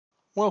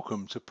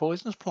Welcome to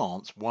Poisonous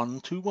Plants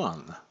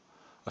 121,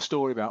 a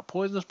story about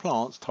poisonous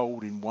plants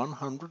told in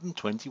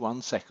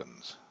 121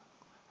 seconds.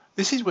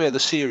 This is where the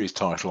series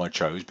title I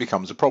chose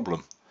becomes a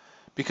problem,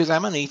 because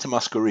Amanita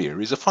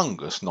muscaria is a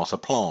fungus, not a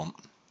plant.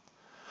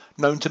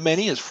 Known to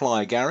many as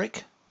fly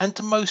agaric, and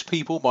to most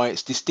people by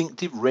its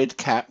distinctive red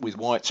cap with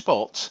white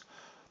spots,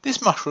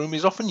 this mushroom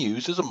is often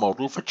used as a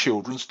model for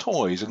children's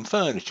toys and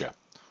furniture,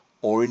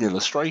 or in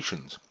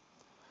illustrations.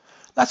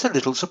 That's a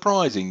little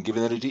surprising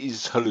given that it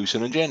is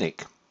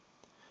hallucinogenic.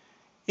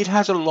 It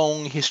has a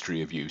long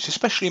history of use,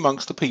 especially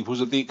amongst the peoples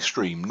of the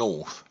extreme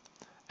north,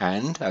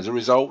 and, as a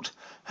result,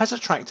 has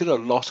attracted a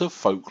lot of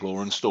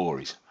folklore and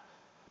stories,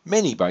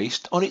 many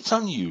based on its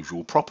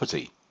unusual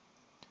property.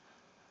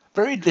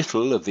 Very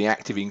little of the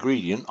active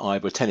ingredient,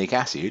 ibotenic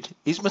acid,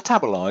 is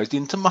metabolized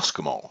into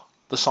muscimol,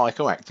 the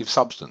psychoactive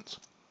substance.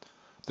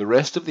 The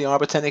rest of the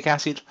ibotenic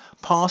acid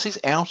passes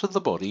out of the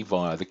body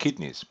via the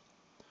kidneys.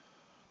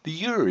 The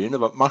urine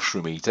of a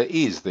mushroom eater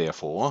is,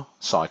 therefore,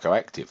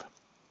 psychoactive.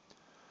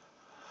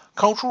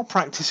 Cultural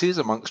practices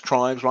amongst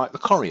tribes like the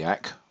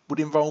Koryak would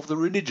involve the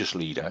religious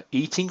leader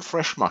eating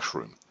fresh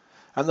mushroom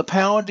and the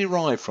power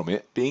derived from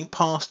it being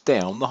passed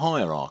down the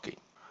hierarchy.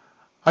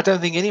 I don't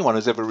think anyone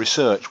has ever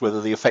researched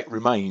whether the effect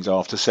remains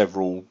after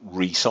several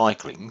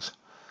recyclings,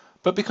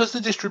 but because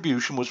the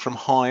distribution was from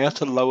higher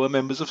to lower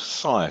members of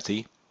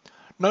society,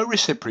 no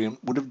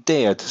recipient would have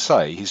dared to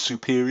say his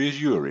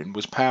superior's urine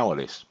was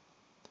powerless.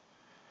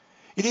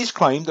 It is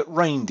claimed that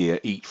reindeer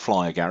eat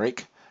fly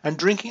agaric, and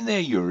drinking their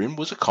urine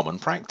was a common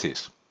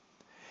practice.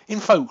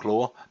 In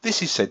folklore,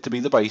 this is said to be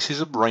the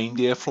basis of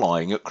reindeer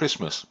flying at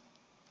Christmas.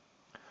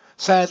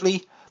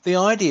 Sadly, the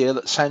idea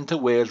that Santa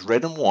wears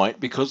red and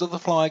white because of the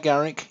fly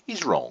agaric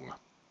is wrong.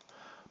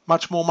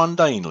 Much more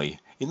mundanely,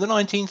 in the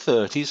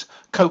 1930s,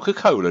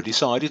 Coca-Cola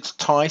decided to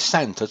tie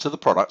Santa to the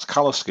product's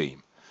colour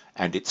scheme,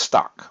 and it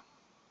stuck.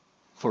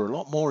 For a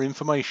lot more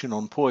information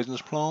on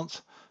poisonous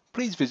plants,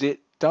 please visit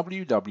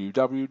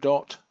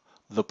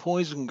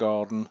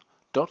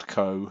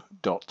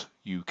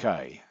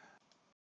www.thepoisongarden.co.uk.